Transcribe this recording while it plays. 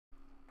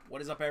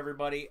What is up,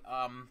 everybody?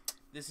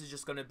 This is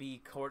just going to be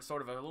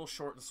sort of a little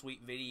short and sweet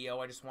video.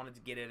 I just wanted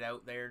to get it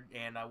out there,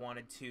 and I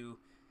wanted to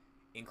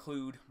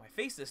include my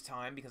face this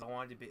time because I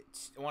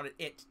wanted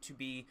it to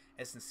be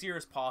as sincere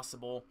as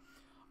possible.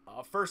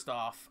 First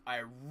off,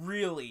 I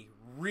really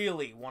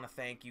want to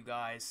thank you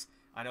guys.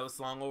 I know it's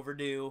long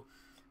overdue,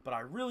 but I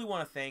really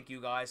want to thank you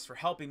guys for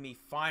helping me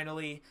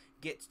finally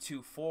get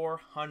to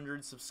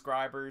 400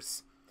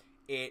 subscribers.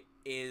 It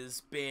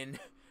has been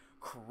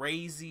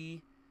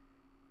crazy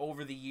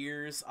over the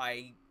years.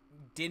 I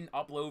didn't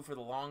upload for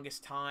the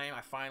longest time. I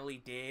finally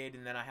did,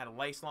 and then I had a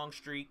lifelong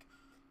streak.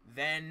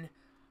 Then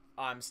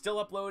I'm still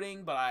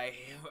uploading, but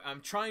I'm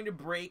trying to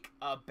break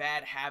a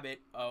bad habit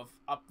of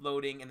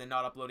uploading and then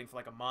not uploading for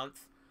like a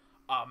month.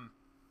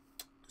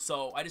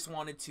 So I just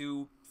wanted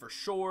to, for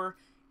sure,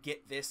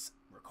 get this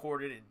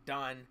recorded and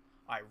done.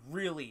 I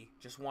really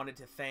just wanted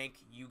to thank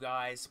you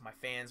guys, my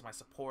fans, my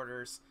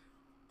supporters,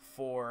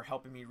 for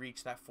helping me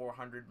reach that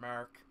 400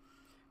 mark.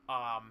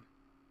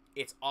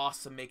 It's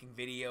awesome making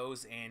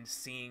videos and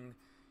seeing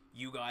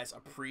you guys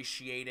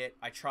appreciate it.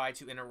 I try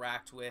to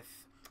interact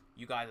with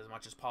you guys as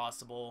much as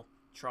possible.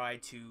 Try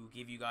to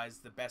give you guys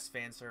the best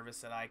fan service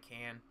that I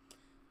can.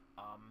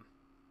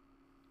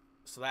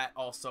 So that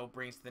also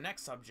brings to the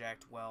next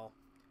subject, well,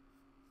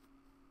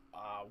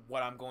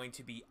 what I'm going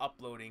to be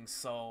uploading.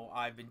 So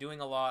I've been doing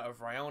a lot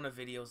of Ryona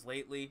videos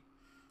lately.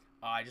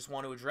 I just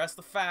want to address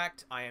the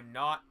fact I am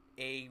not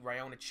a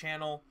Ryona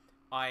channel.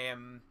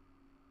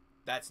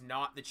 That's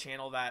not the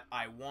channel that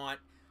I want.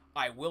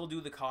 I will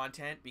do the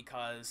content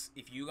because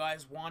if you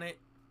guys want it,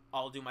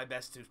 I'll do my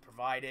best to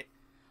provide it.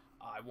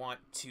 I want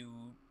to,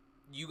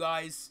 you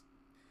guys,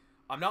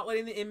 I'm not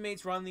letting the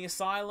inmates run the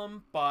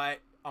asylum, but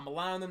I'm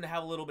allowing them to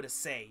have a little bit of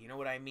say. You know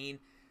what I mean?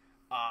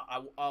 I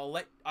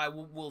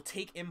will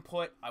take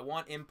input. I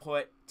want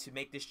input to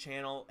make this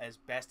channel as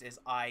best as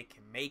I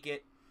can make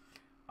it.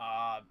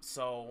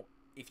 So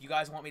if you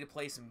guys want me to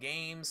play some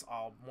games,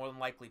 I'll more than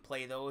likely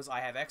play those. I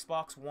have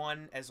Xbox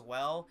One as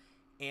well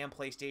and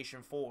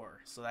PlayStation 4,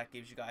 so that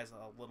gives you guys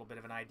a little bit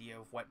of an idea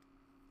of what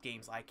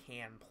games I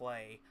can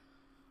play.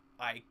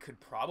 I could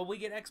probably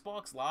get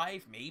Xbox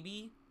Live,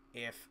 maybe,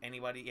 if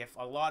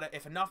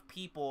enough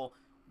people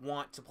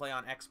want to play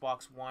on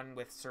Xbox One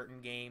with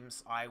certain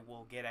games, I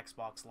will get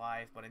Xbox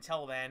Live. But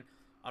until then,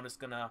 I'm just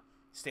gonna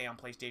stay on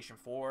PlayStation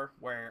 4,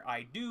 where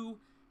I do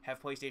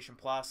have PlayStation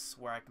Plus,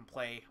 where I can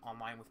play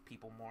online with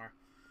people more.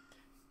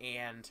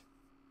 And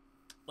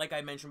like I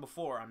mentioned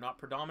before, I'm not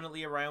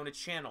predominantly a Ryona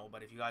channel,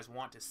 but if you guys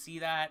want to see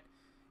that,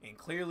 and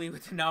clearly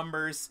with the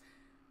numbers,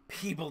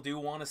 people do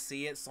want to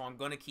see it, so I'm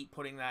going to keep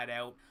putting that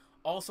out.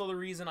 Also, the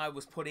reason I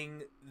was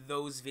putting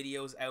those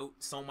videos out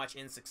so much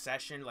in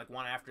succession, like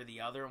one after the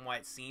other, and why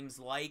it seems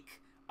like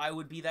I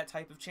would be that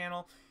type of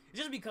channel, is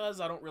just because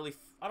I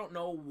don't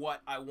know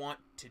what I want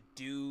to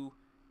do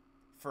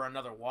for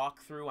another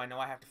walkthrough. I know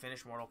I have to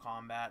finish Mortal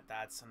Kombat,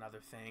 that's another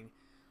thing.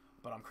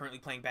 But I'm currently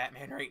playing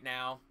Batman right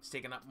now. It's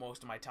taking up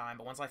most of my time.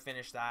 But once I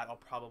finish that, I'll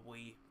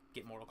probably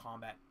get Mortal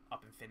Kombat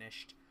up and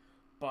finished.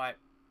 But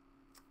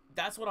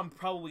that's what I'm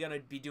probably going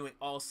to be doing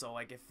also.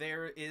 Like, if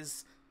there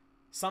is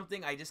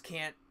something I just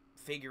can't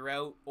figure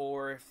out,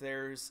 or if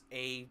there's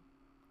a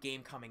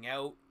game coming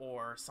out,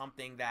 or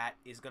something that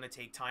is going to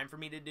take time for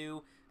me to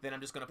do, then I'm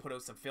just going to put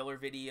out some filler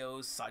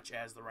videos, such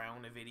as the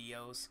Ryona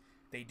videos.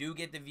 They do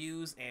get the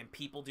views, and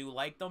people do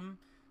like them.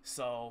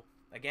 So,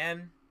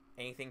 again,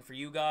 anything for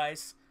you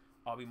guys,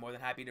 I'll be more than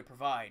happy to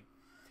provide.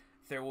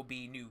 There will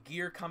be new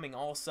gear coming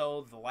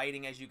also. The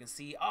lighting, as you can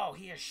see. Oh,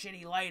 he has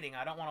shitty lighting.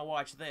 I don't want to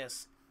watch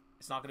this.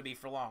 It's not going to be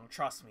for long.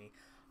 Trust me.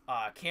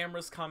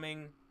 Cameras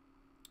coming.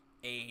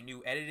 A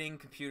new editing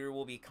computer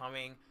will be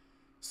coming,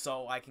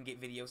 so I can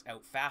get videos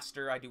out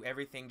faster. I do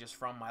everything just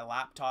from my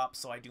laptop,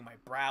 so I do my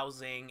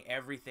browsing,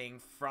 everything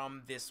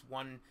from this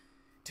one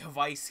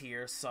device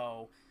here.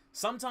 So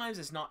sometimes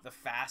it's not the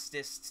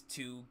fastest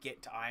to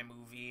get to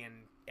iMovie and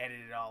edit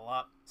it all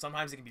up.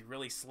 Sometimes it can be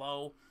really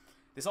slow.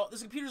 This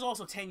computer's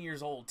also 10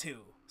 years old too,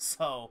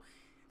 so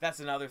that's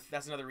another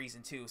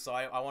reason too. So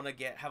I want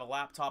to have a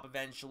laptop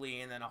eventually,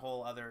 and then a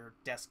whole other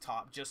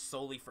desktop just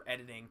solely for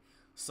editing.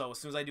 So as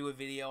soon as I do a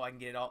video, I can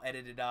get it all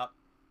edited up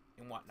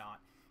and whatnot.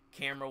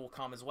 Camera will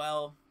come as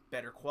well,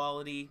 better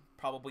quality,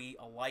 probably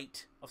a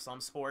light of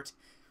some sort,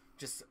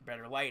 just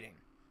better lighting.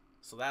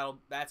 So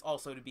that's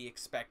also to be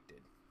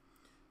expected.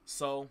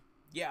 So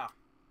yeah,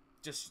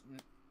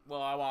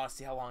 well, I want to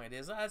see how long it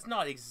is. It's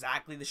not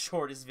exactly the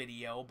shortest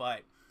video,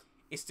 but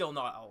it's still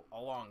not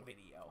a long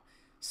video.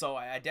 So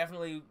I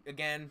definitely,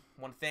 again,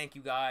 want to thank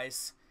you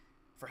guys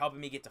for helping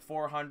me get to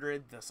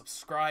 400. The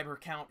subscriber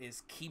count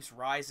keeps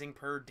rising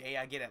per day.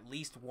 I get at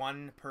least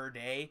one per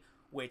day,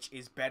 which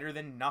is better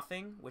than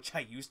nothing, which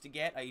I used to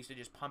get. I used to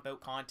just pump out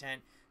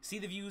content, see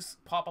the views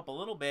pop up a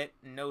little bit,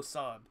 no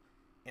sub.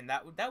 And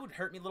that would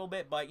hurt me a little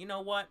bit, but you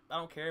know what? I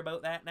don't care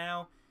about that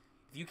now.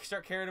 If you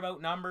start caring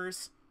about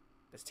numbers,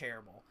 that's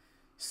terrible.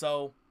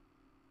 So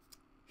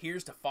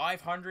here's to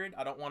 500.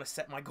 I don't want to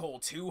set my goal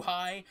too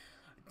high.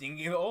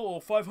 Thinking, oh,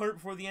 500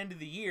 before the end of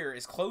the year.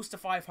 As close to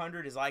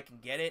 500 as I can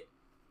get it.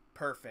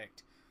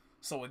 Perfect.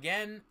 So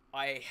again,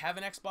 I have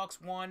an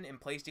Xbox One and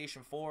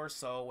PlayStation 4,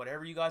 so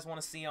whatever you guys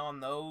want to see on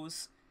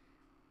those,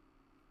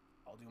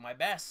 I'll do my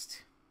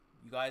best.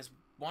 You guys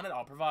want it,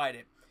 I'll provide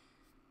it.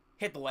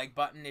 Hit the like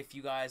button if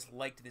you guys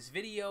liked this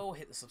video.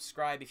 Hit the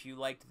subscribe if you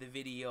liked the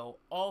video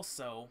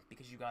also,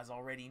 because you guys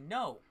already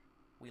know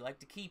we like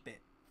to keep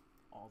it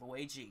all the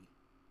way G.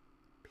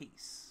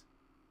 Peace.